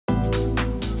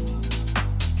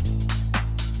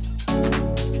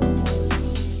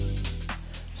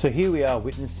So here we are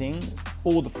witnessing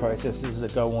all the processes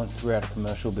that go on throughout a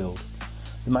commercial build.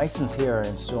 The masons here are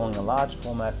installing a large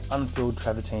format unfilled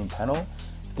travertine panel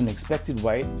with an expected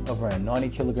weight of around 90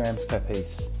 kilograms per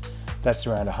piece. That's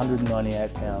around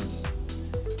 198 pounds.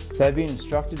 They've been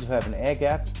instructed to have an air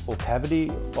gap or cavity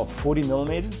of 40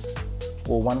 millimeters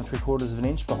or 1 3/4 of an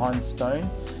inch behind the stone.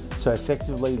 So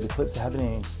effectively the clips are having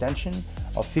an extension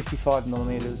of 55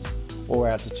 millimeters or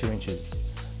out to 2 inches.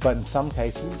 But in some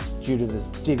cases, due to the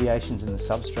deviations in the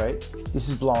substrate, this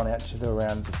is blown out to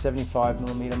around the 75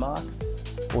 millimeter mark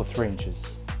or 3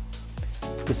 inches.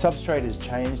 The substrate is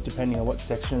changed depending on what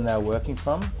section they are working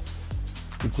from.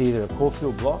 It's either a core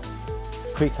fill block,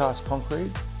 precast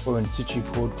concrete, or in situ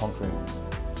poured concrete.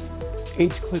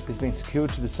 Each clip has been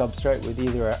secured to the substrate with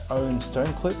either our own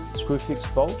StoneClip screw fix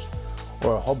bolt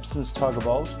or a Hobson's Tiger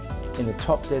bolt in the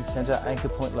top dead center anchor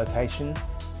point location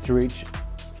through each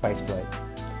base plate.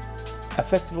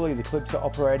 Effectively, the clips are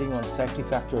operating on a safety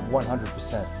factor of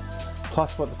 100%,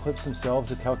 plus what the clips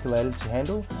themselves are calculated to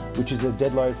handle, which is a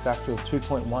dead load factor of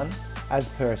 2.1 as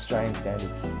per Australian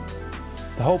standards.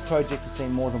 The whole project has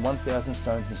seen more than 1,000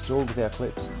 stones installed with our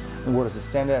clips in what is a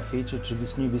standout feature to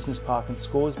this new business park in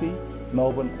Scoresby,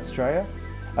 Melbourne, Australia,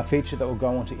 a feature that will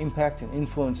go on to impact and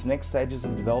influence the next stages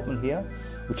of development here,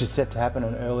 which is set to happen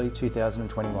in early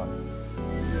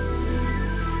 2021.